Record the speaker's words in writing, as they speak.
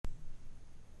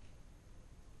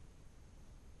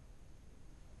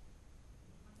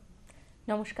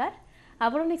নমস্কার,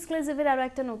 আবরণ এক্সক্লুসিভের আরও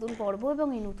একটা নতুন পর্ব এবং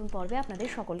এই নতুন পর্বে আপনাদের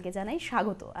সকলকে জানাই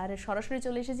স্বাগত। আর সরাসরি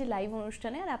চলে এসেছি লাইভ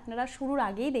অনুষ্ঠানে। আর আপনারা শুরুর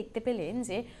আগেই দেখতে পেলেন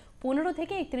যে 15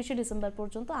 থেকে 31শে ডিসেম্বর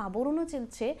পর্যন্ত আবরণও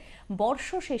চলছে বর্ষ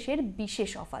শেষের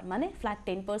বিশেষ অফার, মানে ফ্ল্যাট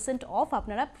 10% অফ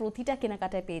আপনারা প্রতিটা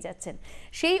কেনাকাটায় পেয়ে যাচ্ছেন।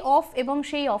 সেই অফ এবং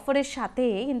সেই অফারের সাথে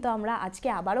কিন্তু আমরা আজকে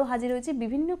আবারও হাজির হয়েছি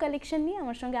বিভিন্ন কালেকশন নিয়ে।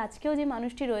 আমার সঙ্গে আজকেও যে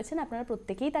মানুষটি রয়েছেন আপনারা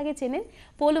প্রত্যেকেই তাকে চেনেন,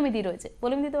 পৌলমিদি রয়েছে।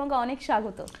 পৌলমিদি, তোমাকে অনেক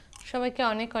স্বাগত। সবাইকে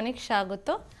অনেক অনেক স্বাগত।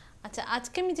 আচ্ছা,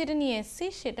 আজকে আমি যেটা নিয়ে এসেছি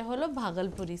সেটা হলো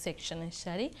ভাগলপুরি সেকশনের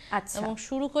শাড়ি। আচ্ছা, এবং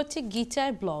শুরু করছি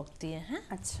গিচায় ব্লক দিয়ে। হ্যাঁ,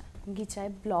 আচ্ছা,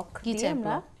 গিচায় ব্লক দিয়ে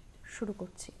আমরা শুরু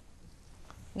করছি।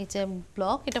 গিচায়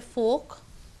ব্লক, এটা ফোক।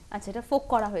 আচ্ছা, এটা ফোক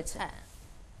করা হয়েছে। হ্যাঁ,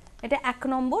 এটা 1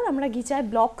 নম্বর। আমরা গিচায়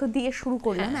ব্লক দিয়ে শুরু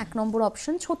করলাম। 1 নম্বর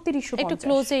অপশন 3650। একটু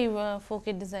ক্লোজে এই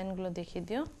ফোকের ডিজাইনগুলো দেখিয়ে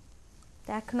দিও।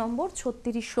 1 নম্বর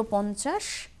 3650,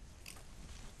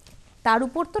 তার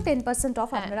উপর তো 10% অফ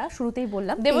আপনারা শুরুতেই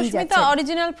বললাম। দেবস্মিতা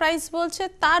অরিজিনাল প্রাইস বলছে,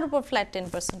 তার উপর ফ্ল্যাট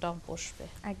 10% অফ বসবে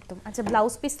একদম। আচ্ছা,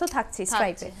 ব্লাউজ পিস তো থাকছে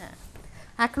স্ট্রাইপে। হ্যাঁ,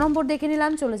 1 নম্বর দেখে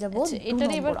নিলাম, চলে যাব।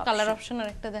 এটারই এবার কালার অপশন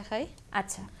আরেকটা দেখাই।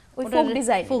 আচ্ছা, ওই ফোক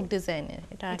ডিজাইন, ফোক ডিজাইনের।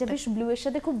 এটা বেশ ব্লু এর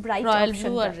সাথে খুব ব্রাইট রয়্যাল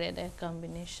ব্লু আর রেড এর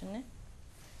কম্বিনেশনে।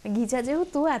 গিচা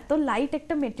যেহেতু এত লাইট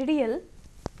একটা মেটেরিয়াল,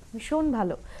 ভীষণ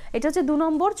ভালো। এটা হচ্ছে 2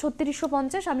 নম্বর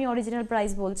 3650। আমি অরিজিনাল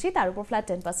প্রাইস বলছি, তার উপর ফ্ল্যাট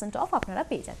 10% অফ আপনারা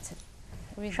পেয়ে যাচ্ছেন।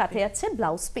 সাথে আছে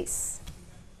ব্লাউজ পিস।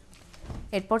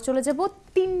 এরপর চলে যাব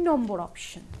 3 নম্বর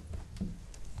অপশন।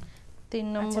 3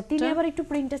 নম্বর, 3 এবার একটু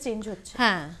প্রিন্টটা চেঞ্জ হচ্ছে।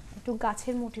 হ্যাঁ, একটু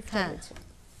গাছের মোটিভটা রয়েছে।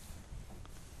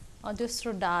 অজস্র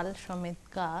ডাল সমেত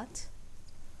গাছ।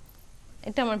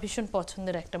 এটা আমার ভীষণ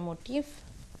পছন্দের একটা মোটিভ।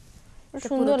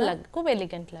 সুন্দর লাগে, খুব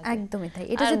এলিগেন্ট লাগে। একদমই তাই।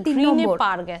 এটা হচ্ছে 3 নম্বর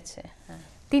পার গেছে। হ্যাঁ,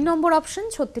 3 নম্বর অপশন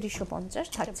 3650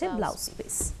 থাকছে ব্লাউজ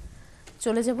পিস।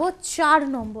 চলে যাব 4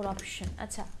 নম্বর অপশন।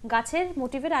 আচ্ছা, গাছের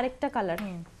মোটিভের আরেকটা কালার।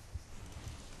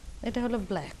 এটা হলো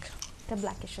ব্ল্যাক। এটা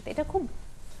ব্ল্যাকের সাথে এটা খুব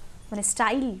মানে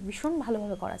স্টাইল ভীষণ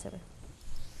ভালোভাবে করা যাবে।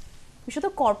 বিশেষত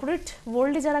কর্পোরেট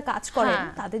ওয়ার্ল্ডে যারা কাজ করেন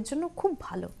তাদের জন্য খুব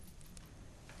ভালো।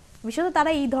 বিশেষত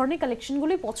তারা এই ধরনের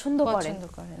কালেকশনগুলোই পছন্দ করেন।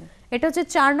 এটা হচ্ছে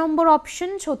 4 নম্বর অপশন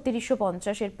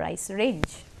 3650 এর প্রাইস রেঞ্জ।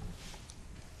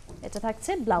 এটা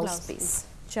থাকছে ব্লাউজ পিস।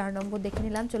 4 নম্বর দেখে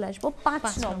নিলাম, চলে আসবো 5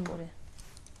 নম্বরে।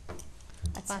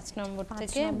 5 নম্বর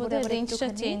থেকে বোধহয় রেঞ্জটা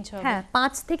চেঞ্জ হবে। হ্যাঁ,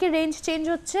 5 থেকে রেঞ্জ চেঞ্জ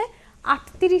হচ্ছে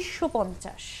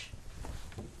 3850।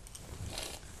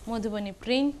 মধুবনী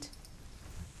প্রিন্ট।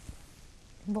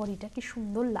 বডিটা কি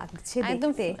সুন্দর লাগছে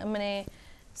একদম, দেখতে। মানে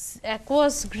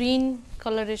অ্যাকোয়াস গ্রিন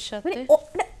কালারের সাথে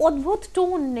অদ্ভুত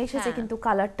টোন এসেছে কিন্তু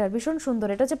কালারটার ভীষণ সুন্দর।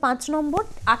 এটা হচ্ছে 5 নম্বর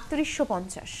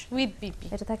 3850 উইথ বিপি।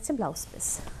 এটা থাকছে ব্লাউজ পিস।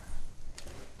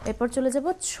 এরপর চলে যাব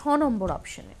 6 নম্বর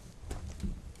অপশনে।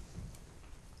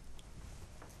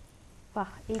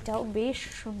 বাহ, এইটাও বেশ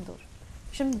সুন্দর,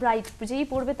 ভীষণ ব্রাইট, যেই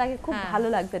পরবে তাকে খুব ভালো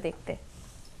লাগবে দেখতে।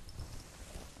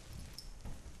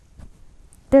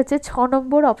 এটা হচ্ছে 6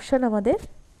 নম্বর অপশন আমাদের।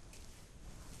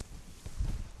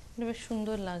 বেশ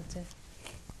সুন্দর লাগছে।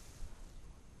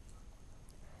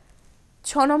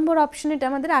 6 নম্বর অপশন, এটা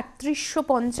আমাদের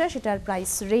 3850, এটার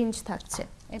প্রাইস রেঞ্জ থাকছে।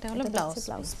 এটা হলো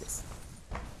ব্লাউজ পিস।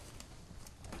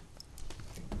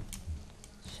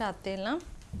 সাথে এলাম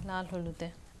লাল হলুদে।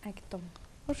 একদম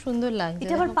খুব সুন্দর লাগছে।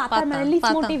 এটা আবার পাতার মানে লিফ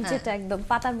মোটিভ, যেটা একদম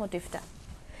পাতার মোটিভটা।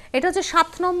 এটা হচ্ছে 7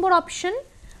 নম্বর অপশন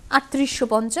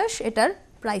 3850, এটার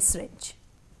প্রাইস রেঞ্জ।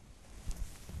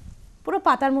 পুরো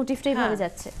পাতার মোটিভটাই ভাবে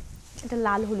যাচ্ছে। এটা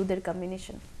লাল হলুদের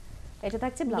কম্বিনেশন। এটা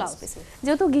থাকছে ব্লাউজ পিস।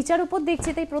 যেহেতু গিচার উপর দেখছি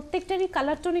তাই প্রত্যেকটারই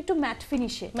কালার টোন একটু ম্যাট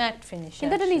ফিনিশে।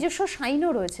 কিন্তু এটা নিজস্ব শাইনও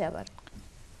রয়েছে আবার।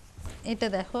 এটা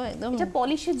দেখো, একদম এটা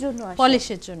পলিশের জন্য আসে।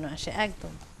 পলিশের জন্য আসে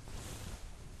একদম।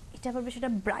 এটা আবার বেশ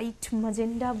একটা ব্রাইট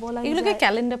ম্যাজেন্ডা বলা যায়। এগুলোকে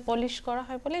ক্যালেন্ডার পলিশ করা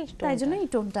হয় বলে তাই জন্য এই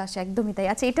টোনটা আসে। একদমই তাই।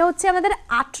 আচ্ছা, এটা হচ্ছে আমাদের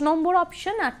 8 নম্বর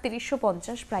অপশন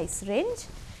 3850 প্রাইস রেঞ্জ।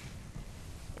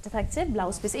 এটা থাকছে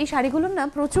ব্লাউজ পিস। এই শাড়িগুলোর না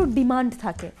প্রচুর ডিমান্ড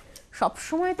থাকে সব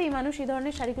সময়। তো এই মানুষ এই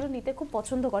ধরনের শাড়িগুলো নিতে খুব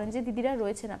পছন্দ করেন। যে দিদিরা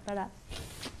রয়েছেন আপনারা,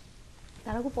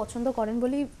 তারা খুব পছন্দ করেন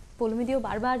বলেই পৌলমিদিও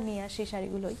বারবার নিয়ে আসে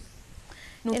শাড়িগুলোই,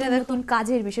 নতুন নতুন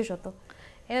কাজের বিশেষত।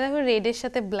 এটা দেখো রেডের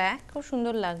সাথে ব্ল্যাক, খুব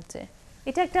সুন্দর লাগছে।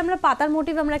 এটা একটা আমরা পাতার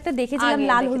মোটিভ আমরা একটা দেখেছিলাম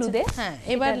লাল হলুদে। হ্যাঁ,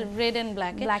 এবার রেড এন্ড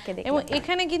ব্ল্যাকে। এবং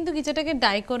এখানে কিন্তু গিচাটাকে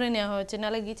ডাই করে নেওয়া হয়েছে,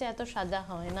 নালে গিচা এত সাদা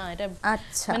হয় না। এটা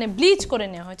আচ্ছা, মানে ব্লিচ করে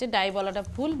নেওয়া হয়েছে। ডাই বলাটা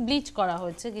ভুল, ব্লিচ করা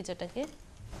হয়েছে গিচাটাকে।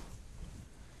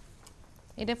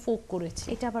 এটা ফোক করেছে।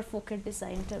 এটা আবার ফোকের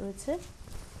ডিজাইনটা রয়েছে।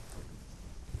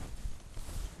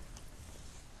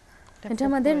 এটা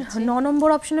আমাদের 9 নম্বর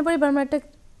অপশনের পর এবার আমরা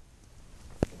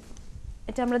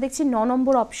এটা আমরা দেখছি 9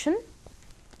 নম্বর অপশন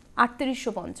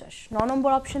 3850। 9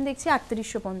 নম্বর অপশন দেখছি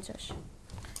 3850।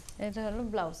 এটা হলো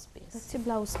ব্লাউজ পিস। হচ্ছে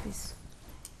ব্লাউজ পিস।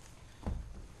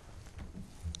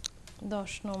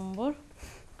 10 নম্বর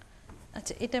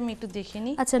আচ্ছা এটা আমি একটু দেখে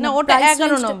নিই। আচ্ছা না ওটা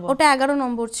 11 নম্বর, ওটা 11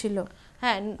 নম্বর ছিল।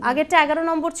 হ্যাঁ আগেরটা 11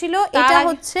 নম্বর ছিল, এটা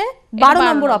হচ্ছে 12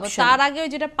 নম্বর অপশন। তার আগে ওই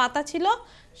যেটা পাতা ছিল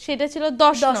সেটা ছিল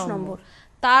 10 নম্বর।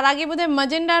 তার আগে বোধহয়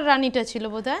ম্যাজেন্ডা রানীটা ছিল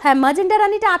বোধহয়। হ্যাঁ ম্যাজেন্ডা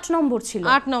রানীটা 8 নম্বর ছিল।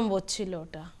 8 নম্বর ছিল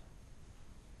ওটা।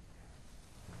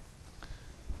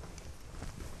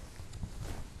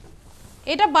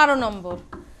 এটা 12 নম্বর।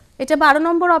 এটা 12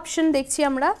 নম্বর অপশন দেখছি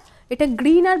আমরা। এটা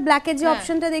গ্রিন আর ব্ল্যাকের যে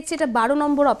অপশনটা দেখছি এটা 12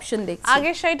 নম্বর অপশন দেখছি।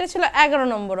 আগের শাড়িটা ছিল 11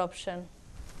 নম্বর অপশন।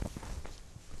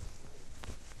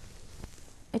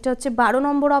 এটা হচ্ছে 12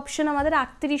 নম্বর অপশন, আমাদের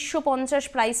 3850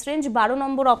 প্রাইস রেঞ্জ, 12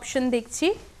 নম্বর অপশন দেখছি।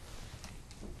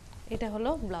 এটা হলো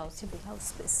ব্লাউজ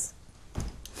পিস।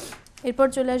 এরপর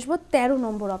চলে আসবো 13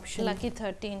 নম্বর অপশন, লাকি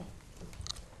 13।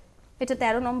 এটা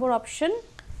 13 নম্বর অপশন।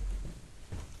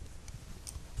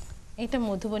 এটা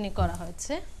মধুবনী করা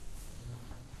হয়েছে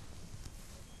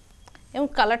এবং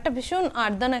কালারটা ভীষণ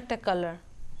আর্দান একটা কালার,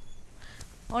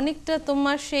 অনেকটা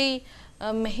তোমার সেই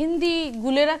মেহেন্দি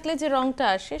গুলে রাখলে যে রংটা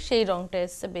আসে সেই রংটা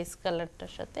এসছে বেস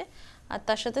কালারটার সাথে, আর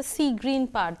তার সাথে সি গ্রিন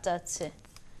পার্ট আছে।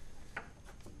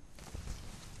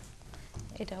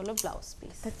 এটা হলো ব্লাউজ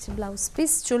পিস। আচ্ছা ব্লাউজ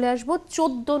পিস। চলে আসবো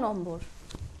 14 নম্বর,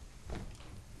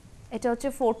 এটা হচ্ছে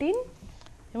 14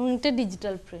 এবং এটা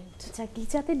ডিজিটাল প্রিন্ট। আচ্ছা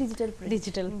গিচাতে digital print.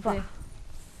 Digital print,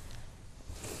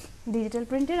 digital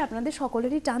প্রিন্টের আপনাদের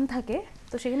সকলেরই টান থাকে,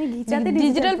 তো সেখানে গিচাতে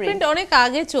ডিজিটাল প্রিন্ট অনেক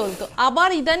আগে চলতো, আবার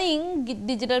ইদানিং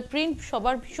ডিজিটাল প্রিন্ট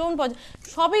সবার ভীষণ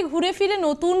সবই ঘুরে ফিরে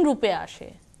নতুন রূপে আসে।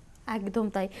 একদম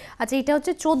তাই। আচ্ছা এটা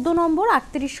হচ্ছে 14 নম্বর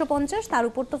 3850, তার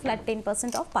উপর তো ফ্ল্যাট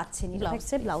 10% অফ পাচ্ছেন। এটা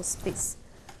হচ্ছে ব্লাউজ পিস।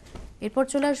 এরপর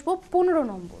চলে আসবো 15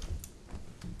 নম্বর।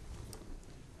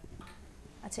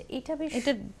 আচ্ছা এটা বেশ,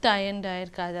 এটা টাই এন্ড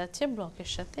ডাইয়ের কাজ আছে ব্লকের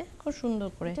সাথে, খুব সুন্দর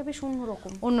করে। এটা বেশ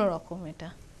অন্যরকম। অন্যরকম এটা।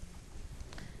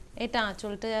 এটা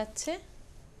আঁচলটা যাচ্ছে,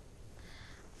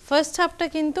 ফার্স্ট হাফটা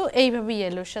কিন্তু এইভাবে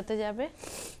ইয়েলোর সাথে যাবে,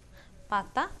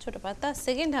 পাতা ছোট পাতা।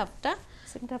 সেকেন্ড হাফটা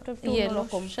ইয়েলোর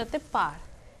সাথে পার।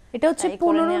 এটা হচ্ছে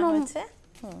 15 নম্বর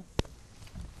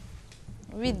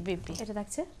উইথ বিপি। এটা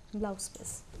থাকছে ব্লাউজ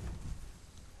পিস।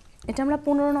 এটা আমরা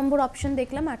 15 নম্বর অপশন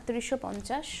দেখলাম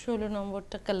 3850। 16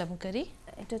 নম্বরটা কলমকারি,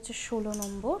 এটা হচ্ছে 16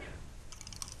 নম্বর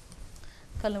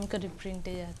কলমকারি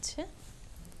প্রিন্টে যাচ্ছে।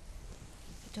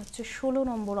 এটা হচ্ছে 16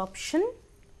 নম্বর অপশন,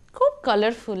 খুব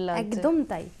কালারফুল লাগছে। একদম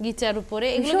তাই, গিচার উপরে।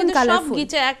 এগুলো কিন্তু সব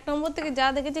গিচা, এক নম্বর থেকে যা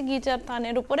দেখেছি গিচার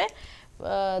থানের উপরে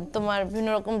তোমার বিভিন্ন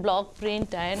রকম block print,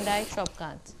 tie and die সব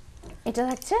কাজ। এটা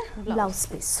থাকছে ব্লাউজ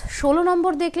পিস। 16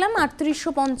 নম্বর দেখলাম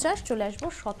 3850। চলে আসবো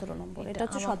 17 নম্বর। এটা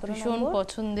হচ্ছে 17 নম্বর, ভীষণ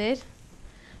পছন্দের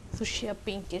ফুশিয়া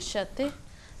পিঙ্কের সাথে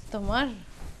তোমার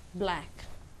ব্ল্যাক,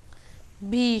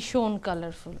 ভীষণ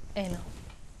কালারফুল। এই নাও,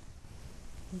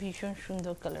 ভীষণ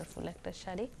সুন্দর কালারফুল একটা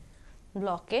শাড়ি,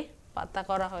 ব্লকে পাতা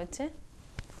করা হয়েছে,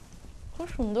 খুব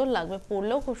সুন্দর লাগবে,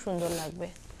 পরলেও খুব সুন্দর লাগবে।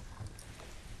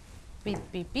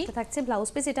 এটা থাকছে ব্লাউজ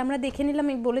পিস। এটা আমরা দেখে নিলাম,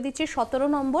 আমি বলে দিচ্ছি 17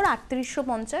 নম্বর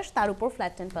 3850, তার উপর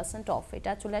ফ্ল্যাট 10% অফ।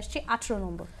 এটা চলে আসছে 18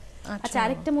 নম্বর। আচ্ছা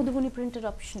আরেকটা মধুবনী প্রিন্টের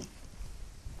অপশন,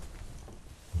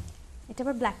 এটা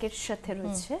আবার ব্ল্যাকের সাথে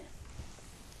রয়েছে।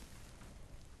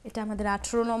 এটা আমাদের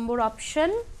 18 নম্বর অপশন,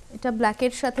 এটা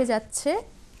ব্ল্যাকের সাথে যাচ্ছে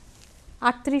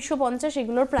 3850।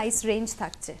 এগুলোর প্রাইস রেঞ্জ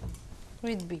থাকছে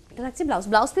উইথ বিপি। এটা থাকছে ব্লাউজ।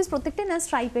 ব্লাউজ পিস প্রত্যেকটাই না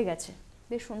স্ট্রাইপে গেছে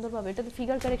বেশ সুন্দরভাবে, এটা তো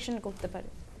ফিগার কারেকশন করতে পারে।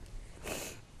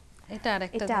 এটা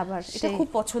আরেকটা, এটা আবার এটা খুব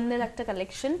পছন্দের একটা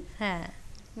কালেকশন। হ্যাঁ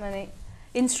মানে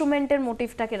ইনস্ট্রুমেন্টের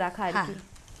মোটিভটাকে রাখা আর কি।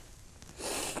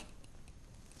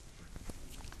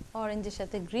 অরেঞ্জের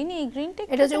সাথে গ্রিন, এই গ্রিনটা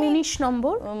এটা হচ্ছে 19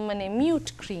 নম্বর, মানে মিউট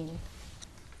গ্রিন।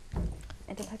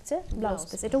 এটা থাকছে ব্লাউজ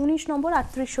পিস। এটা 19 নম্বর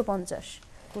 3850।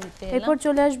 কুড়িতে এরপর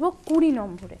চলে আসবো 20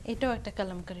 নম্বরে। এটাও একটা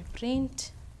কালামকারী প্রিন্ট।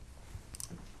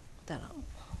 দাঁড়াও,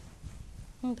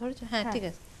 ধরেছো? হ্যাঁ ঠিক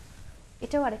আছে।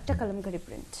 এটাও আরেকটা কালামকারী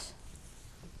প্রিন্ট।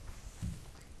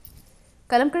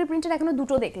 কালামকারী প্রিন্টের এখনো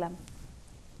দুটো দেখলাম।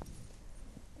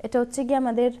 এটা হচ্ছে কি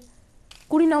আমাদের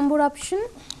 20 নম্বর অপশন,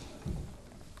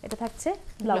 এটা থাকছে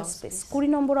ব্লাউজ পিস। 20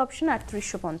 নম্বর অপশন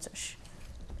 3850।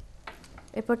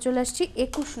 এরপর চলে আসছি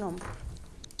 21 নম্বর।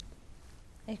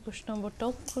 21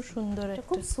 নম্বরটাও খুব সুন্দর, একটা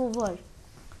খুব সোভার,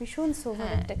 ভীষণ সোভার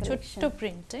একটা কালেকশন, ছোট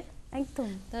প্রিন্টে একদম।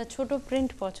 যারা ছোট প্রিন্ট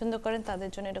পছন্দ করেন তাদের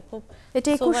জন্য এটা খুব। এটা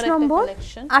 21 নম্বর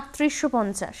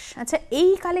 3850। আচ্ছা এই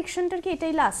কালেকশনটার কি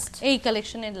এটাই লাস্ট? এই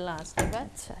কালেকশনের লাস্ট। এবার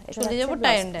আচ্ছা চলে যাব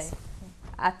টাই এন্ড ডাই।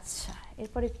 আচ্ছা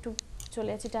এরপর একটু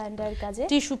চলে আসি টাই এন্ড ডাইয়ের কাজে।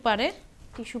 টিস্যু পারে,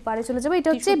 টিস্যু পারে চলে যাবে। এটা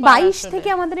হচ্ছে 22 থেকে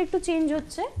আমাদের একটু চেঞ্জ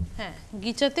হচ্ছে। হ্যাঁ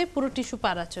গিচাতে পুরো টিস্যু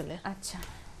পারা চলে। আচ্ছা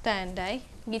টাই এন্ড ডাই,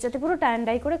 গিচাতে পুরো টাই এন্ড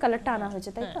ডাই করে কালারটা আনা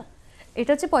হয়েছে, তাই তো? এটা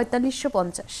হচ্ছে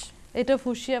 4550। এটা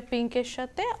ফুশিয়া পিঙ্কের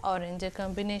সাথে অরেঞ্জের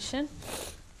কম্বিনেশন।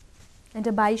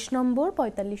 এটা 22 নম্বর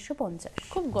 4550।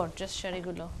 খুব গর্জাস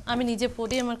শাড়িগুলো, আমি নিজে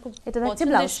পরি, আমার খুব এটা হচ্ছে পছন্দের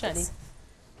ব্লাউজ শাড়ি।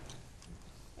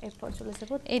 এরপর চলে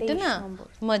যাব এটা 23 না নম্বর।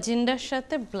 ম্যাজেন্ডার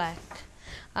সাথে ব্ল্যাক,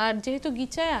 আর যেহেতু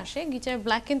গিচায় আসে, গিচায়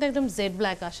ব্ল্যাক কিন্তু একদম জেড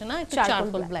ব্ল্যাক আসে না, একটু Charcoal চারকোল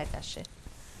black। ব্ল্যাক আসে।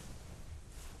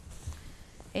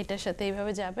 এটার সাথে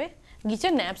এইভাবে যাবে।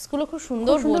 গিচার ন্যাপস গুলো খুব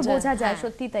সুন্দর খুব সুন্দর বোঝা যায়,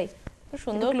 হ্যাঁ, সত্যি তাই। খুব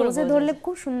সুন্দর করে ক্লোজে বোঝা ধরলে যায়।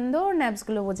 খুব সুন্দর ন্যাপস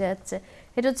গুলো বোঝা যাচ্ছে।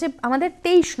 এটা হচ্ছে আমাদের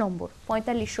 23 নম্বর,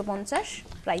 4550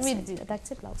 প্রাইস With রেঞ্জে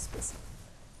থাকছে ব্লাউজ পিস।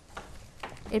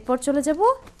 এরপর চলে যাব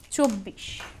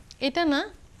 24। এটা না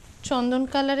চন্দন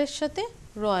কালারের সাথে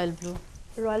রয়্যাল ব্লু।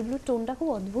 রয়্যাল ব্লু টোনটা খুব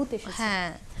অদ্ভুত এসেছে,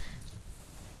 হ্যাঁ,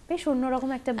 বেশ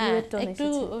অন্যরকম একটা ব্লু এর টোন একটু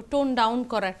এসেছে। টোন ডাউন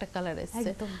করা একটা কালার এসেছে।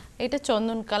 একদম। এটা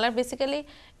চন্দন কালার, বেসিক্যালি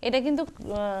এটা কিন্তু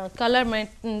কালার মানে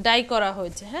ডাই করা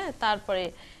হয়েছে, হ্যাঁ,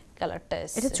 তারপরে কালারটা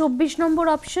এসেছে। এটা 24 নম্বর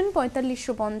অপশন,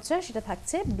 4550, এটা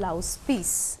থাকছে ব্লাউজ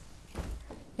পিস।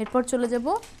 এরপর চলে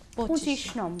যাব 25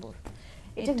 নম্বর।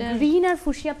 এটা এটা- গ্রিন আর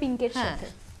ফুশিয়া পিঙ্কের হ্যাঁ। সাথে,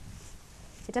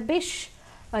 এটা বেশ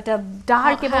একটা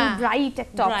ডার্ক এবং হ্যাঁ, ব্রাইট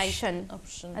একটা bright অপশন।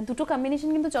 option। আর দুটো কম্বিনেশন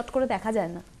কিন্তু চট করে দেখা যায়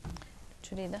না।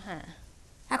 চুড়িদার, হ্যাঁ।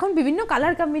 এখন বিভিন্ন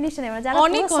কালার কম্বিনেশনে মানে যারা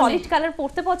অনেক, সলিড কালার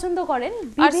পরতে পছন্দ করেন, আর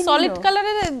বিভিন্ন- সলিড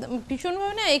কালারে ভীষণ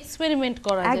ভাবে না এক্সপেরিমেন্ট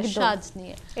করা যায় একদম। সাজ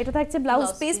নিয়ে। এটা থাকছে ব্লাউজ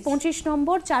Blouse পিস, piece। 25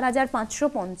 নম্বর,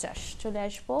 4550। চলে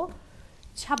আসবো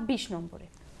 26 নম্বরে।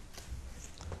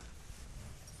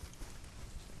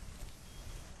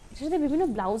 এটার সাথে বিভিন্ন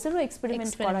ব্লাউজেরও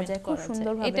এক্সপেরিমেন্ট করা যায় খুব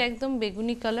সুন্দরভাবে। এটা একদম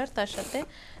বেগুনি কালার, তার সাথে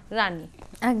রানী।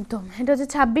 একদম, এটা হচ্ছে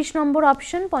 26 নম্বর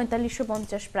অপশন,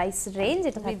 4550 প্রাইস রেঞ্জ,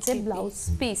 এটা থাকছে GP। Blouse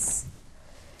piece.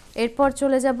 এরপর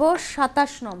চলে যাব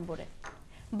 27 নম্বরে।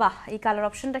 বাহ, এই কালার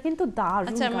অপশনটা কিন্তু দারুণ।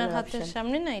 আচ্ছা, আমার কালার হাতের অপশন,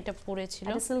 সামনে না এটা পড়েছিল,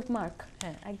 এটা সিল্ক মার্ক।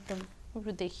 হ্যাঁ, একদম,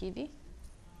 একটু দেখিয়ে দিই।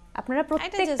 আপনারা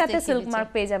প্রত্যেকটাতে দেখিয়ে সিল্ক দিচ্ছি। মার্ক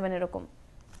পেয়ে যাবেন এরকম।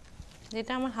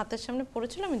 যেটা আমার হাতের সামনে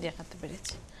পড়েছিল আমি দেখাতে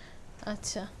পেরেছি।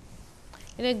 আচ্ছা,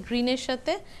 এটা গ্রিনের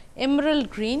সাথে এমারাল্ড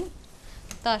গ্রিন,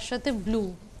 তার সাথে ব্লু,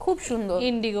 খুব সুন্দর,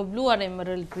 ইন্ডিগো ব্লু আর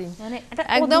এমারাল্ড গ্রিন, মানে একটা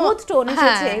একদম, অদ্ভুত টোন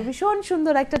এসেছে, হ্যাঁ। ভীষণ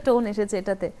সুন্দর একটা টোন এসেছে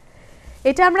এটাতে।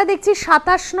 এটা আমরা দেখছি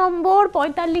 27 নম্বর,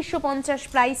 4550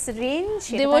 price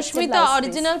range. Debasmita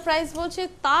original price বলছে,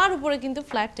 তার উপরে কিন্তু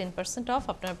ফ্ল্যাট 10% অফ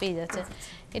আপনারা পেয়ে যাচ্ছেন।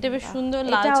 এটা বেশ সুন্দর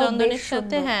লাল এটাও চন্দনের বেশ সাথে,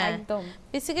 সুন্দর, হ্যাঁ, একদম।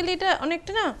 বেসিক্যালি এটা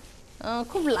অনেকটা না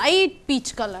খুব লাইট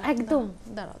পিচ কালার। একদম।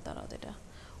 দাঁড়াও দাঁড়াও, এটা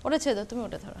ওটা ছেড়ে দাও, তুমি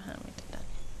ওটা ধরো, হ্যাঁ আমি এটা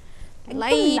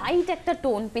লাইট লাইট একটা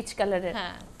টোন পিচ কালারের।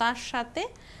 হ্যাঁ, তার সাথে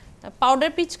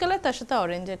পাউডার পিচ কালার, তার সাথে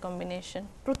অরেঞ্জের কম্বিনেশন।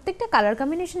 প্রত্যেকটা কালার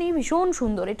কম্বিনেশনই ভীষণ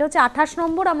সুন্দর। এটা হচ্ছে 28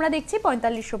 নম্বর, আমরা দেখছি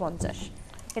 4550।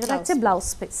 এটা থাকছে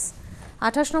ব্লাউজ পিস।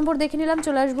 28 নম্বর দেখে নিলাম,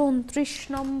 চলে আসবো 29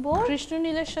 নম্বর। কৃষ্ণ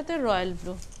নীলের সাথে রয়্যাল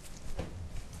ব্লু।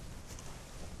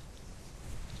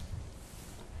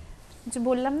 যে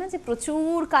বললাম না যে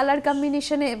প্রচুর কালার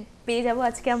কম্বিনেশনে পেয়ে যাব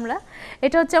আজকে আমরা।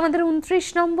 এটা হচ্ছে আমাদের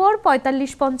 29 নম্বর,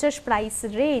 4550 প্রাইস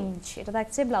রেঞ্জ। এটা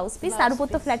থাকছে ব্লাউজ পিস, তার উপর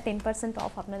তো ফ্ল্যাট 10%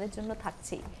 অফ আপনাদের জন্য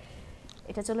থাকছেই।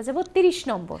 এটা চলে যাব 30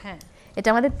 নম্বর। হ্যাঁ, এটা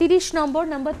আমাদের 30 নম্বর,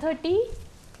 number 30,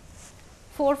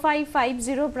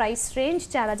 4550 price range,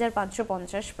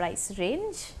 4550 price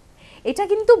range. এটা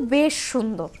কিন্তু বেশ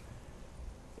সুন্দর।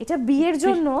 এটা বিয়ের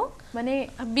জন্য মানে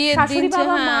বিয়ের শাশুড়ি দিন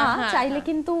বাবা মা হ্যাঁ, চাইলে হ্যাঁ,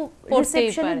 কিন্তু পরতেই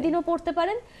রিসেপশনের পারে। দিনও পড়তে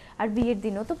পারেন, আর বিয়ের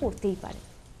দিনও তো পড়তেই পারেন।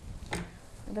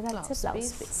 এটা থাকছে Blouse ব্লাউজ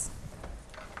piece। পিস।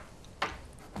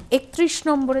 31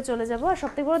 নম্বরে চলে যাব। আর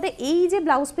সবথেকে বড় কথা, এই যে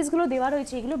ব্লাউজ পিসগুলো দেওয়া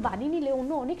রয়েছে, এগুলো বানিয়ে নিলে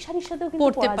অন্য অনেক শাড়ির সাথেও কিন্তু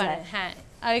পড়তে পরা পারে, যায়। হ্যাঁ।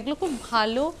 আর এগুলো খুব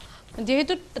ভালো,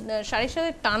 যেহেতু শাড়ির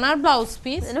সাথে টানার ব্লাউজ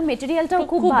পিস, মেটেরিয়ালটাও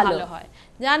খুব ভালো হয়।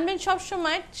 জানবেন সব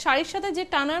সময় শাড়ির সাথে যে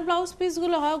টানার ব্লাউজ পিস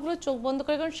গুলো হয়, ওগুলো চোখ বন্ধ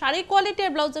করে, কারণ শাড়ির কোয়ালিটি আর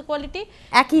ব্লাউজের কোয়ালিটি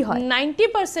একই হয়।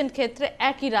 90% ক্ষেত্রে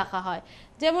একই রাখা হয়।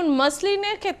 যেমন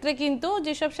মাসলিনের ক্ষেত্রে কিন্তু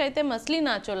যেসব শাড়িতে মাসলিন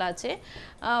আঁচল আছে,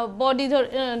 বডি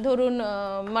ধরুন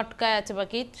মটকায় আছে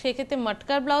বাকি, সেক্ষেত্রে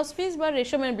মটকার ব্লাউজ পিস বা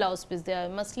রেশমের ব্লাউজ পিস দেওয়া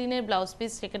হয়, মাসলিনের ব্লাউজ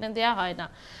পিস সেখানে দেওয়া হয় না।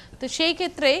 তো সেই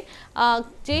ক্ষেত্রে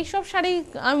যেই সব শাড়ি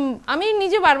আমি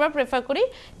নিজে বারবার প্রেফার করি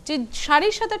যে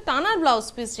শাড়ির সাথে টানার ব্লাউজ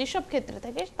পিস যেসব ক্ষেত্রে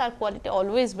থাকে, তার কোয়ালিটি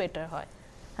অলওয়েজ বেটার হয়।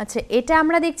 আচ্ছা, এটা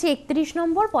আমরা দেখছি 31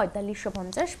 নম্বর,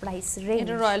 4550 প্রাইস রেঞ্জ।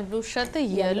 এটা রয়্যাল ব্লুর সাথে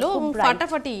ইয়েলো, খুব bright।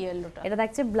 ফাটাফাটি ইয়েলোটা। এটা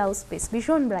দেখছে ব্লাউজ পিস,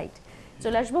 ভীষণ ব্রাইট।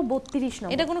 চলে আসবো 32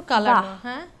 নম্বর। এটা কোনো কালার বাহ, না,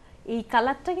 হ্যাঁ, এই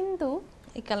কালারটা কিন্তু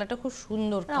এই কালারটা খুব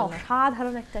সুন্দর না, কালার।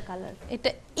 অসাধারণ একটা কালার। এটা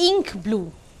ইঙ্ক ব্লু,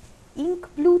 ইঙ্ক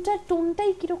ব্লুটার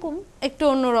টোনটাই কিরকম, একটু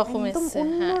অন্যরকম একদম এসছে,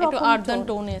 হ্যাঁ, অন্যরকম একটু আর্দান tone।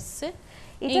 টোন এসছে।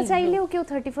 এটা Ink চাইলেও কেউ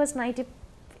 31st নাইটে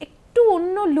একটু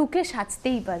অন্য লুকে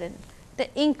সাজতেই পারেন। এটা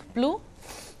ইঙ্ক ব্লু,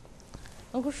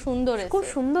 খুব সুন্দর এসছে। খুব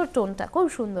সুন্দর টোনটা, খুব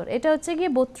সুন্দর। এটা হচ্ছে গিয়ে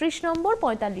 32 নম্বর,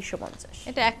 4550।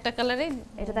 এটা একটা কালারে,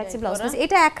 এটা দেখছি ব্লাউজ পিস।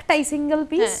 এটা একটাই সিঙ্গেল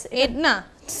পিস না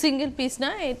সিঙ্গেল পিস না,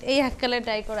 এই এক কালার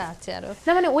ডাই করা আছে আরো,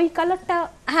 না, মানে ওই কালারটা,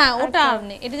 হ্যাঁ ওটা আর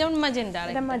নেই। এটা যেমন ম্যাজেন্ডা,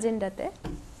 এটা ম্যাজেন্ডাতে,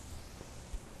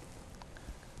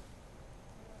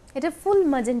 এটা ফুল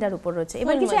ম্যাজেন্ডার উপর রয়েছে।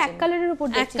 এবার কিছু এক কালারের উপর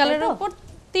এক দেখছি, কালারের উপর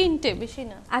তিনটে, বেশি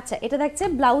না। আচ্ছা, এটা থাকছে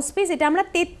ব্লাউজ পিস। এটা আমরা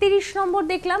 33 নম্বর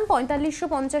দেখলাম,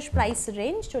 4550 প্রাইস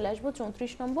রেঞ্জ। চলে আসবো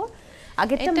 34 নম্বর।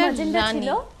 আগেরটা ম্যাজেন্ডা ছিল,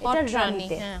 এটা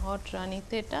রানীতে। হ্যাঁ, হট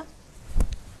রানীতে। এটা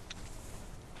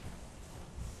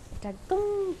একদম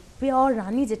পিওর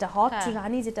রানী, যেটা হট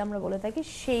রানী যেটা আমরা বলে থাকি,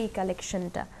 সেই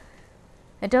কালেকশনটা।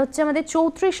 এটা হচ্ছে আমাদের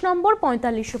 34 নম্বর,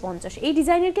 4550। এই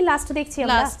ডিজাইনের কি লাস্ট দেখছি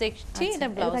আমরা? লাস্ট দেখছি। এটা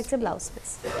ব্লাউজ থাকছে ব্লাউজ পিস।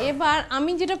 এবার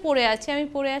আমি যেটা পরে আছি,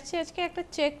 আজকে একটা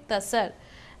চেক তাসার,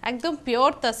 একদম পিওর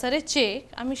তাসারে চেক।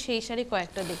 আমি সেই শাড়ি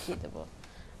কয়েকটা দেখিয়ে দেব।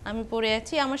 আমি পরে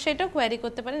আছি, আমার সেটাও কোয়ারি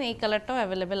করতে পারেন। এই কালারটাও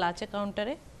অ্যাভেলেবেল আছে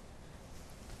কাউন্টারে।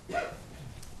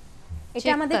 এটা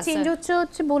আমাদের চেঞ্জ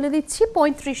হচ্ছে বলে দিচ্ছি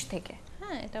 35 থেকে।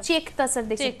 হ্যাঁ, এটা চেক তাসার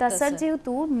দেখছি। তাসার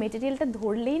যেহেতু মেটেরিয়ালটা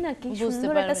ধরলেই না কি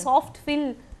সুন্দর একটা সফট ফিল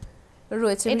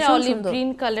রয়েছে। এটা অলিভ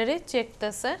গ্রিন কালারে চেক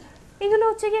তাসার। এগুলো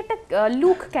হচ্ছে কি একটা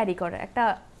লুক ক্যারি করে, একটা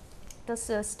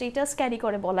স্ট্যাটাস ক্যারি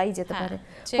করে বলাই যেতে পারে।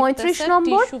 35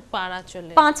 নম্বর, টিস্যু পাড়া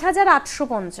চলে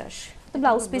 5850। তো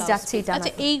ব্লাউজ পিস যাচ্ছে এটা।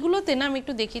 আচ্ছা, এইগুলোতে না আমি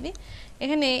একটু দেখিয়ে দিই।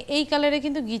 এখানে এই কালারে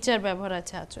কিন্তু গিচার ব্যবহার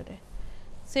আছে আঁচলে,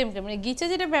 সেম মানে গিচা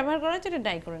যেটা ব্যবহার করা হচ্ছে এটা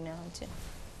ডাই করে নেওয়া হয়েছে।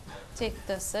 চেক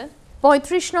তাসার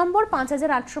 35 নম্বর,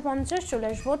 5850। চলে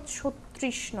আসবো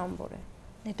 36 নম্বরে।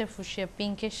 এটা ফুশিয়া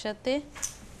পিঙ্কের সাথে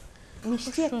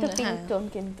মিষ্টি একটা পিঙ্ক টোন,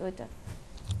 কিন্তু এটা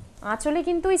আঁচলে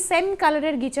কিন্তু ওই সেম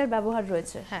কালারের গিচার ব্যবহার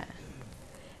রয়েছে। হ্যাঁ,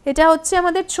 এটা হচ্ছে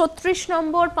আমাদের 36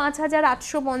 নম্বর,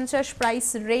 5850 প্রাইস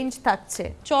রেঞ্জ থাকছে।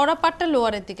 চওড়া পাটটা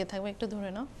লোয়ারের দিকে থাকবে, একটু ধরে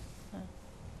নাও।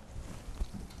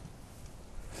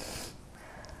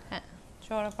 হ্যাঁ,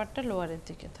 চওড়া পাটটা লোয়ারের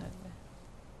দিকে থাকবে।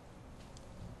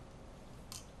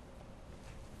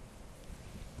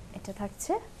 এটা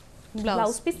থাকছে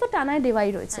ব্লাউজ পিস, তো টানায়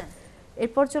দেওয়াই রয়েছে।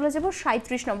 এরপর চলে যাব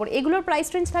 37 নম্বর। এগুলোর প্রাইস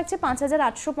রেঞ্জ থাকছে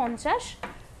 5850।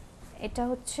 এটা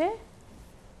হচ্ছে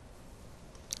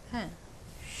হ্যাঁ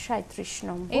 37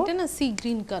 নম্বর। এটা না সি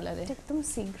গ্রিন কালারে, একদম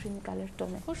সি গ্রিন কালার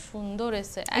টোনে, খুব সুন্দর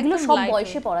এসে। এগুলো সব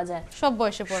বয়সে পরা যায়, সব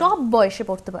বয়সে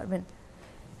পড়তে পারবেন।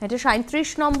 এটা 37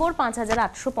 নম্বর,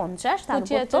 5850। তার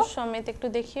উপর তো সমেত একটু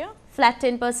দেখিও, ফ্ল্যাট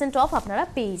 10% অফ আপনারা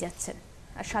পেয়ে যাচ্ছেন,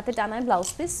 আর সাথে টানায় ব্লাউজ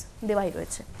পিস দেওয়াই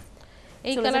রয়েছে।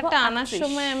 এই কালারটা আনার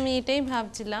সময় আমি এটাই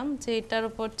ভাবছিলাম যে এটার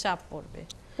উপর চাপ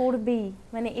পড়বেই,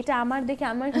 মানে এটা আমার দেখে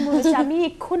আমার কি মনে হচ্ছে আমি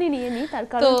এক্ষুনি নিয়ে নিই, তার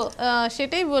কারণ তো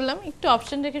সেটাই বললাম একটু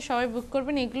অপশন রেখে সবাই বুক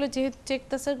করবেন। এগুলো যেহেতু চেক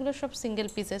তাসারগুলো সব সিঙ্গেল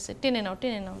পিস আছে, টেনে নাও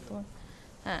তোমার।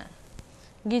 হ্যাঁ,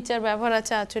 গিচার ব্যবহার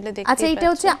আছে আঁচলে দেখতে। আচ্ছা, এটা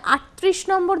হচ্ছে 38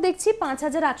 নম্বর দেখছি,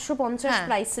 5850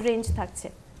 প্রাইস রেঞ্জ থাকছে।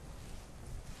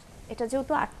 এটা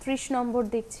যেহেতু 38 নম্বর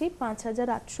দেখছি,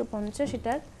 5850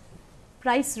 এটার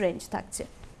প্রাইস রেঞ্জ থাকছে।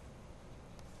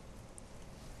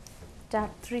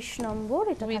 38 নম্বর,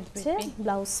 এটা থাকছে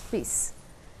ব্লাউজ পিস।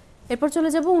 এরপর চলে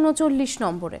যাব 39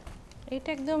 নম্বরে। এটা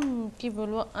একদম কি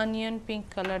বলবো, অনিয়ন পিঙ্ক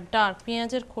কালার, ডার্ক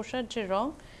পেঁয়াজের খোসার যে রং,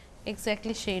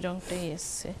 এক্স্যাক্টলি সেই রংটাই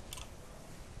এসছে।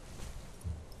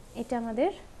 এটা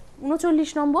আমাদের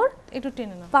 39 নম্বর, একটু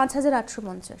টেনে নাও,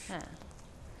 5850। হ্যাঁ,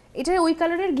 এটা ওই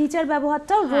কালারের গিচার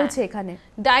ব্যবহারটাও রয়েছে এখানে।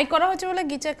 ডাই করা হচ্ছে বলে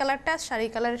গিচার কালারটা শাড়ি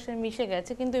কালারের সাথে মিশে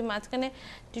গেছে, কিন্তু এই মাঝখানে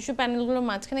টিস্যু প্যানেলগুলোর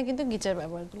মাঝখানে কিন্তু গিচার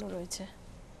ব্যবহারগুলো রয়েছে।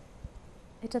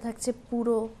 এটা থাকছে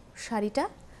পুরো শাড়িটা,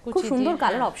 খুব সুন্দর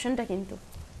কালার অপশনটা, কিন্তু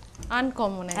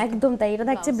আনকমন একদম তাই। এটা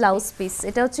থাকছে ব্লাউজ পিস।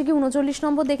 এটা হচ্ছে কি 39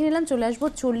 নম্বর দেখে নিলাম। চলে আসবো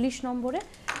 40 নম্বরে।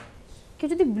 কেউ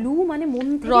যদি ব্লু মানে মন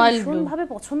থেকে ভীষণ ভাবে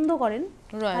পছন্দ করেন,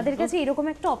 তাদের কাছে এরকম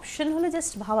একটা অপশন হলে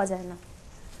জাস্ট ভাবা যায় না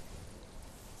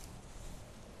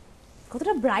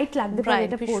কতটা ব্রাইট লাগতে পারে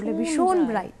এটা পরলে, ভীষণ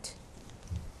ব্রাইট।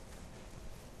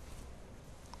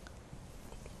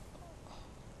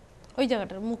 ওই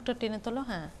জায়গাটার মুখটা টেনে তোলো,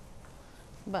 হ্যাঁ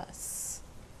বাস।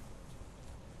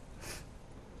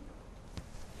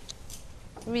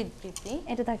 উইথ পিপি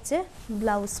এটা থাকছে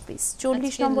ব্লাউজ পিস।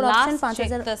 40 নম্বর অপশন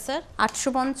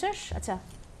 5850। আচ্ছা,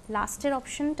 লাস্টের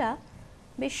অপশনটা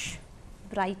বেশ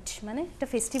ব্রাইট, মানে একটা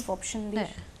ফেস্টিভ অপশন দিয়ে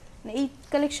এই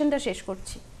কালেকশনটা শেষ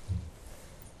করছি।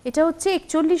 এটা হচ্ছে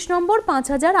 41 নম্বর,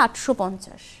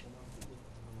 5850।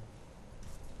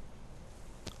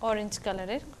 অরেঞ্জ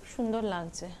কালারের, খুব সুন্দর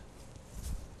লাগছে।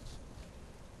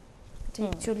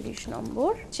 41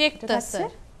 number check তাসার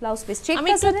blouse piece. Check আমি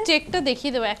একটু চেকটা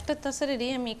দেখিয়ে দেবো একটা তাসারেরই।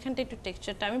 আমি এখানটা একটু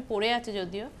টেক্সচারটা আমি পরে আছে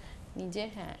যদিও নিজে,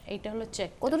 হ্যাঁ এইটা হলো চেক,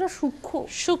 কতটা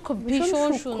সূক্ষ্ম, ভীষণ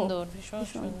সুন্দর, ভীষণ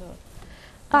সুন্দর।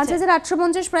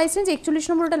 5850 প্রাইস রেঞ্জ। 41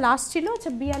 নম্বরটা লাস্ট ছিল।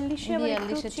 আচ্ছা, 42 এ আবার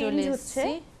একটু চেঞ্জ হচ্ছে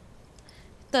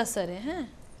তাসারে। হ্যাঁ,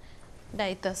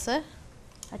 ডাই তাসার।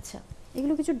 আচ্ছা,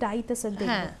 এগুলো কিছু ডাই তাসার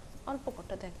দেখব, হ্যাঁ অল্প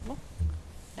কটা দেখবো।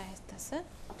 ডাই তাসার,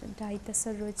 ডাই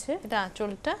তাসার রয়েছে। এটা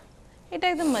আঁচলটা, এটা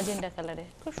একদম ম্যাজেন্ডা কালারে,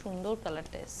 খুব সুন্দর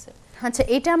কালারটা এসছে। আচ্ছা,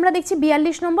 এটা আমরা দেখছি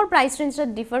 42 নম্বর, প্রাইস রেঞ্জটা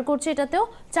ডিফার করছে এটাতেও,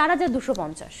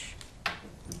 4250।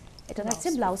 এটা থাকছে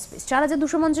ব্লাউজ পিস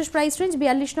 4250 প্রাইস রেঞ্জ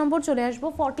 42 নম্বর চলে আসবো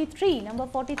 43 নাম্বার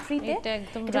 43 তে এটা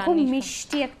একদম খুব রানী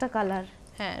মিষ্টি একটা কালার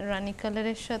হ্যাঁ রানী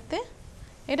কালারের সাথে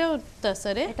এটাও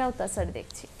তাসারে এটাও তাসার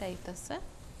দেখছি তাই তাসার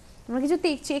আমরা কিছু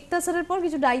চেক তাসারের পর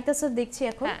কিছু ডাই তাসার দেখছি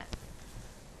এখন হ্যাঁ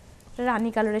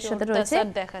রানী কালারের সাথে রয়েছে তাসার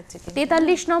দেখাচ্ছি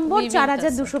 43 নম্বর Weaving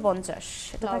 4250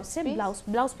 এটা Blouse থাকছে piece।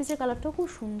 ব্লাউজ পিসের কালারটাও খুব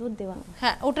সুন্দর দেওয়া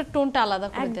হ্যাঁ ওটার টোনটা আলাদা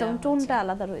করে একদম দেওয়া টোনটা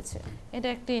আলাদা রয়েছে এটা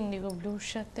একটা ইন্ডিগো ব্লুর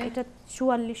সাথে এটা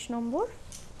 44 নম্বর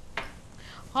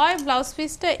হয় ব্লাউজ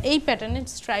পিসটা এই প্যাটার্নের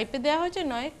স্ট্রাইপে দেওয়া হয়েছে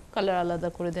নয় কালার আলাদা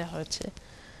করে দেওয়া হয়েছে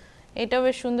এটাও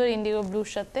বেশ সুন্দর ইন্ডিগো ব্লুর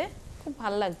সাথে খুব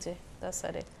ভালো লাগছে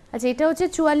তাসারে আচ্ছা এটা হচ্ছে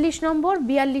 44 নম্বর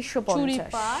চুড়ি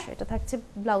 4250 পাড়। এটা থাকছে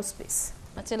ব্লাউজ পিস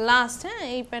আচ্ছা লাস্ট হ্যাঁ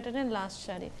এই প্যাটার্নের লাস্ট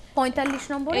শাড়ি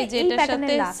 45 নম্বরে এই এই যেটার সাথে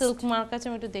প্যাটার্নের লাস্ট সিল্ক মার্ক আছে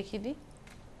আমি একটু দেখিয়ে দিই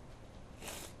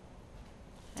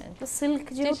তো সিল্ক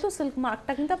যেহেতু সিল্ক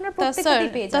মার্কটা কিন্তু আপনার তাসার, প্রত্যেকটাই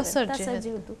পেয়ে যাবেন তাসার তাসার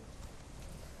যেহেতু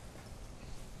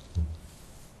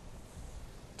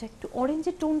এটা একটু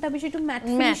অরেঞ্জের টোনটা বেশি একটু ম্যাট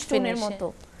Matte টোনের finish-এ। মতো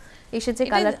এসেছে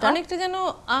এটা কালারটা অনেকটা যেন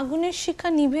আগুনের শিখা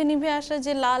নিভে নিভে আসা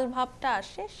যে লাল ভাবটা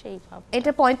আসে সেই ভাব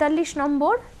এটা 45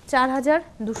 নম্বর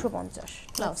 4250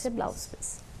 ব্লাউজে ব্লাউজ পিস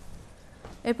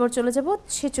এরপর চলে যাব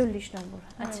 46 নম্বর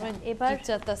আচ্ছা এবার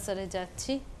তাসারে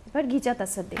যাচ্ছি এবার ঘিচা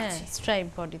তাসার হ্যাঁ দেখছি স্ট্রাইপ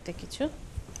বডিতে কিছু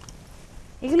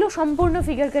এগুলো সম্পূর্ণ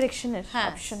ফিগার কারেকশনের হ্যাঁ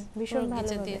অপশন ভীষণ ভালো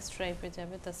নিচে হবে দিয়ে স্ট্রাইপে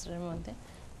যাবে তাসারের মধ্যে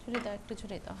ছুরি দাও একটু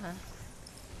ছুরি দাও হ্যাঁ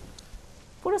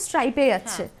পুরো স্ট্রাইপে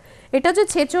যাচ্ছে এটা হচ্ছে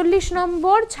 46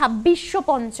 নম্বর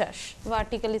 2650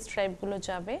 ভার্টিক্যালি স্ট্রাইপ গুলো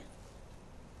যাবে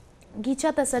ঘিচা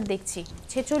তাসার দেখছি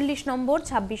 46 নম্বর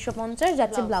 2650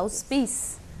 যাচ্ছে ব্লাউজ পিস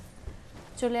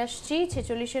চলে আসছি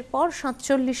 46 এর পর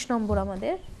 47 নম্বর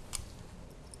আমাদের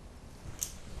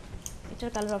এটার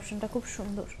কালার অপশনটা খুব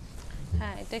সুন্দর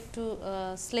হ্যাঁ এটা একটু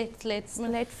স্লেট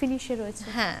লাইট ফিনিশে রয়েছে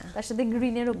হ্যাঁ তার সাথে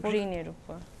গ্রিনের উপর গ্রিনের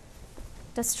উপর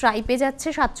এটা স্ট্রাইপে যাচ্ছে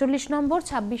 47 নম্বর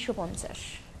 2650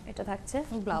 এটা থাকছে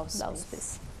ব্লাউজ পিস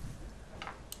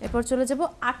এরপর চলে যাব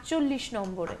 48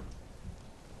 নম্বরে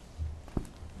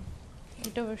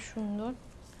এটা বেশ সুন্দর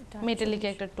এটা মেটালিক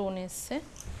একটা টোন এসছে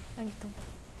একদম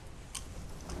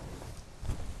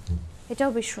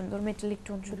এটাও বেশ সুন্দর মেটালিক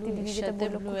টোন সত্যি দিদি যেটা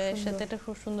বললো ব্লু খুব এর সাথে সুন্দর একটা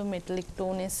খুব সুন্দর মেটালিক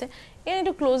টোন এসছে এর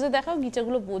একটু ক্লোজে দেখাও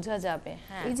গিচাগুলো বোঝা যাবে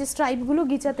হ্যাঁ এই যে স্ট্রাইপ গুলো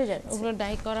গিচাতে যাচ্ছে ওগুলো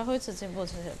ডাই করা হয়েছে যে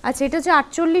বোঝা যাবে আচ্ছা এটা হচ্ছে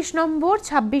 48 নম্বর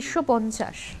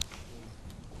 2650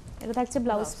 এটা থাকছে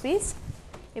ব্লাউজ পিস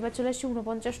এবার চলে আসছে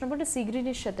 49 নম্বরটা সি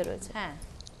গ্রিনের সাথে রয়েছে হ্যাঁ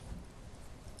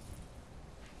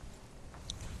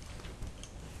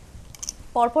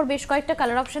পরপর বেশ কয়েকটা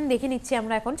কালার অপশন দেখে নিচ্ছি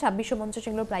আমরা এখন 2650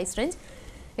 এগুলোর প্রাইস রেঞ্জ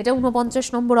এটা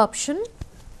 49 নম্বর অপশন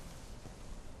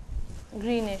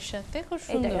গ্রিনের সাথে খুব এটা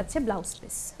সুন্দর যাচ্ছে ব্লাউজ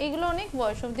পিস এগুলো অনেক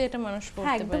বয়স অবধি এটা মানুষ পরতে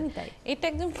পারে একদমই তাই। এটা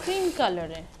একদম ক্রিম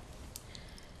কালারে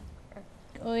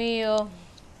ওই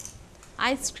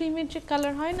আইসক্রিমের যে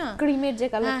কালার হয় না ক্রিমের যে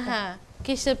হ্যাঁ কালারটা হ্যাঁ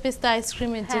কেশর পেস্তা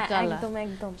আইসক্রিমের যে কালার একদম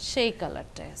একদম সেই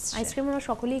কালারটা আছে আইসক্রিম আমরা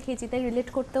সকলেই খেয়েছি তাই রিলেট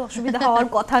করতে অসুবিধা হওয়ার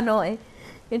কথা নয়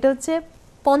এটা হচ্ছে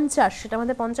 50 এটা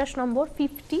আমাদের 50 নম্বর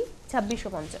 50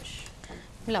 2650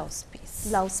 ব্লাউজ পিস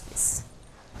ব্লাউজ পিস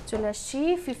চলে আসছি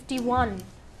 51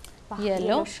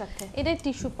 ইয়েলো yellow-র সাথে এটা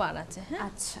টিস্যু পার আছে হ্যাঁ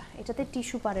আচ্ছা এটাতে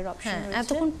টিস্যু পাড়ের অপশন হ্যাঁ রয়েছে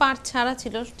এতক্ষণ পার ছাড়া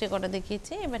ছিল যে কটা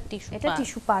দেখিয়েছি এবার টিস্যু এটা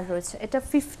টিস্যু পাড় রয়েছে এটা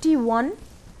 51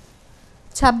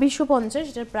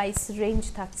 2650 এটার প্রাইস রেঞ্জ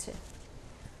থাকছে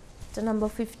এটা নাম্বার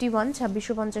 51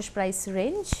 2650 প্রাইস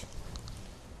রেঞ্জ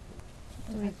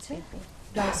রয়েছে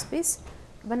ব্লাউজ পিস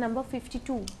এবার নাম্বার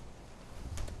 52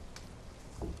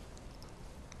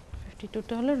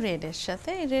 52টা হলো রেড এর সাথে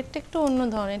এই রেডটা একটু অন্য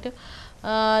ধরনের এটা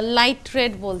লাইট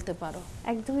রেড বলতে পারো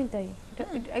একদমই তাই এটা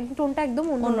একদম টোনটা একদম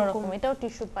অন্যরকম অন্যরকম এটাও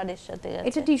টিস্যু পাড়ের সাথে গেছে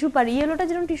এটা টিস্যু পাড় ইয়েলোটা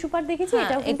যেরকম টিস্যু পাড় দেখেছি হ্যাঁ,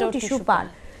 এটাও কিন্তু এটাও টিস্যু tissue পাড়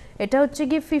এটা হচ্ছে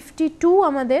কি 52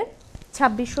 আমাদের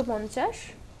 2650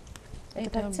 এটা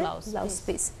এটা হচ্ছে blouse ব্লাউজ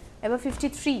পিস এবার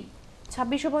 53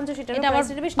 2650 এটার এটা আবার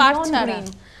প্রাইস বেশ পার neon ছাড়া green।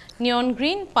 নিয়ন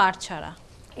গ্রিন পার ছাড়া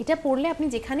এটা পরলে আপনি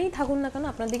যেখানেই থাকুন না কেন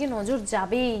আপনার দিকে নজর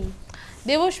যাবেই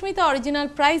দেবস্মিতা অরিজিনাল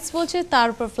প্রাইস বলছে তার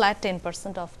উপর ফ্ল্যাট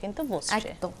 10% অফ কিন্তু বসছে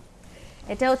একদম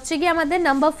এটা হচ্ছে কি আমাদের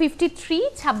নাম্বার 53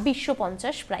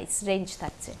 2650 প্রাইস রেঞ্জ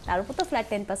থাকছে তার উপর তো ফ্ল্যাট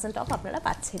 10% অফ আপনারা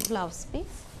পাচ্ছেন blouse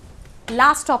piece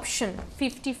last option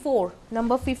 54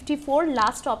 number 54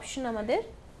 last option আমাদের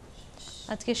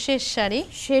আজকে শেষ শাড়ি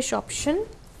শেষ অপশন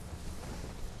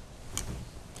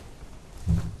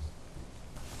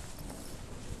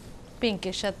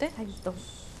পিঙ্কের সাথে একদম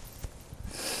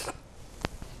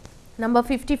নাম্বার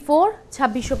 54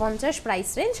 2650 প্রাইস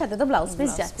রেঞ্জ সাথে তো ব্লাউজ পিস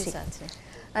Blouse যাচ্ছে piece আছে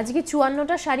আজকে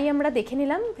 54টা শাড়ি আমরা দেখে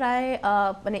নিলাম প্রায়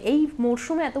মানে এই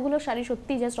মরশুমে এতগুলো শাড়ি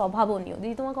সত্যি জাস্ট অভাবনীয়।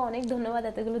 দিদি তোমাকে অনেক ধন্যবাদ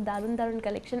এতগুলো দারুণ দারুণ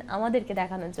কালেকশন আমাদেরকে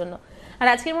দেখানোর জন্য। আর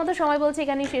আজকের মতো সময় বলছি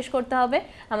এখানেই শেষ করতে হবে।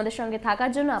 আমাদের সঙ্গে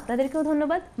থাকার জন্য আপনাদেরকেও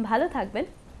ধন্যবাদ। ভালো থাকবেন,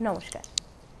 নমস্কার।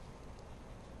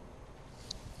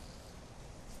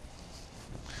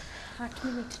 8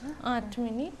 মিনিট না, 8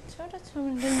 মিনিট, 6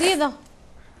 মিনিট দিয়ে দাও।